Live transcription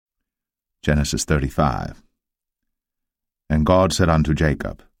Genesis 35. And God said unto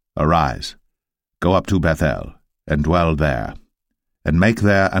Jacob, Arise, go up to Bethel, and dwell there, and make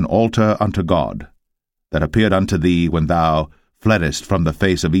there an altar unto God, that appeared unto thee when thou fleddest from the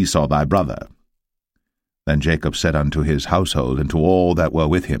face of Esau thy brother. Then Jacob said unto his household and to all that were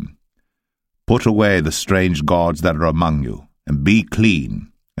with him, Put away the strange gods that are among you, and be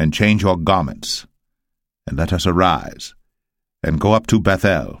clean, and change your garments, and let us arise, and go up to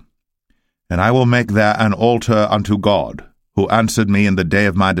Bethel, and I will make there an altar unto God, who answered me in the day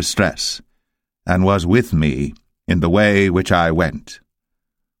of my distress, and was with me in the way which I went.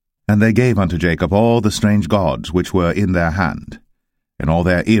 And they gave unto Jacob all the strange gods which were in their hand, and all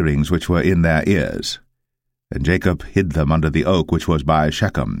their earrings which were in their ears. And Jacob hid them under the oak which was by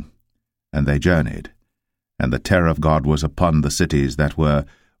Shechem. And they journeyed, and the terror of God was upon the cities that were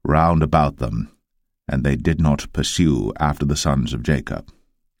round about them, and they did not pursue after the sons of Jacob.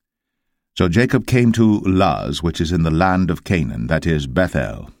 So Jacob came to Luz, which is in the land of Canaan, that is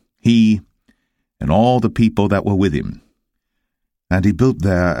Bethel, he and all the people that were with him. And he built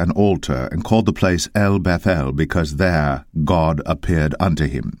there an altar, and called the place El Bethel, because there God appeared unto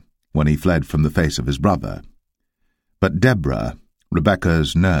him, when he fled from the face of his brother. But Deborah,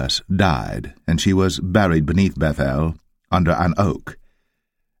 Rebekah's nurse, died, and she was buried beneath Bethel, under an oak.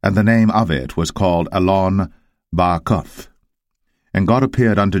 And the name of it was called Elon Barkoth. And God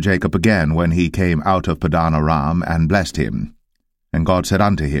appeared unto Jacob again when he came out of Padan Aram, and blessed him. And God said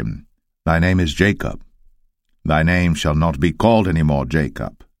unto him, Thy name is Jacob. Thy name shall not be called any more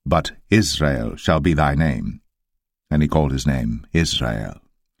Jacob, but Israel shall be thy name. And he called his name Israel.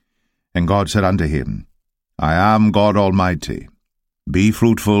 And God said unto him, I am God Almighty. Be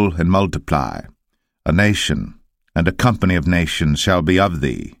fruitful and multiply. A nation and a company of nations shall be of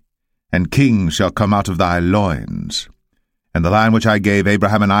thee, and kings shall come out of thy loins. And the land which I gave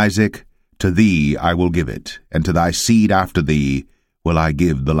Abraham and Isaac, to thee I will give it, and to thy seed after thee will I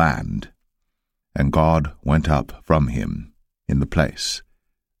give the land. And God went up from him in the place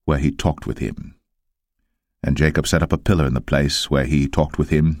where he talked with him. And Jacob set up a pillar in the place where he talked with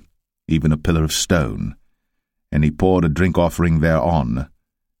him, even a pillar of stone. And he poured a drink offering thereon,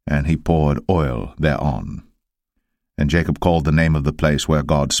 and he poured oil thereon. And Jacob called the name of the place where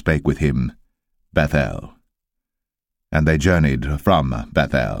God spake with him, Bethel. And they journeyed from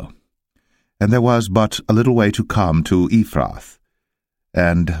Bethel. And there was but a little way to come to Ephrath.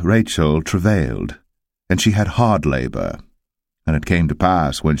 And Rachel travailed, and she had hard labor. And it came to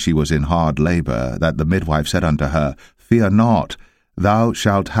pass, when she was in hard labor, that the midwife said unto her, Fear not, thou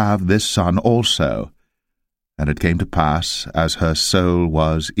shalt have this son also. And it came to pass, as her soul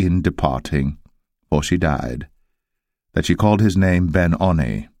was in departing, for she died, that she called his name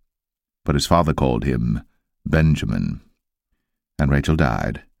Ben-Oni, but his father called him Benjamin. And Rachel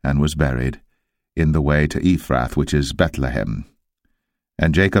died, and was buried, in the way to Ephrath, which is Bethlehem.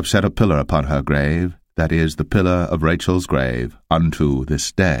 And Jacob set a pillar upon her grave, that is, the pillar of Rachel's grave, unto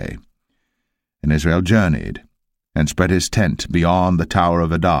this day. And Israel journeyed, and spread his tent beyond the tower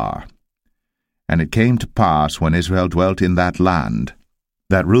of Adar. And it came to pass, when Israel dwelt in that land,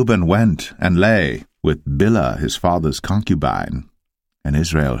 that Reuben went and lay with Bilhah his father's concubine, and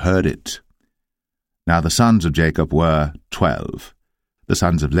Israel heard it. Now the sons of Jacob were 12, the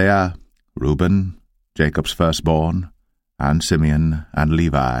sons of Leah, Reuben, Jacob's firstborn, and Simeon, and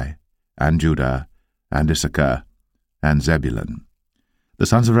Levi, and Judah, and Issachar, and Zebulun. The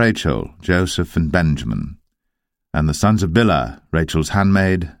sons of Rachel, Joseph and Benjamin. And the sons of Bilhah, Rachel's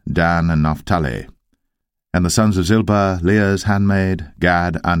handmaid, Dan and Naphtali. And the sons of Zilpah, Leah's handmaid,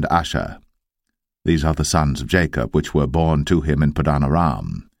 Gad and Asher. These are the sons of Jacob, which were born to him in Padan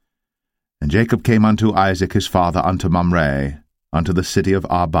Aram. And Jacob came unto Isaac his father unto Mamre, unto the city of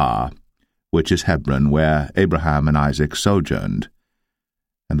Arba, which is Hebron, where Abraham and Isaac sojourned.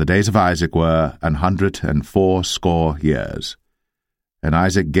 And the days of Isaac were 180 years. And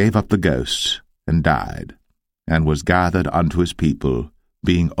Isaac gave up the ghost, and died, and was gathered unto his people,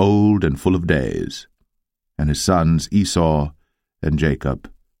 being old and full of days. And his sons Esau and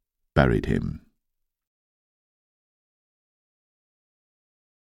Jacob buried him.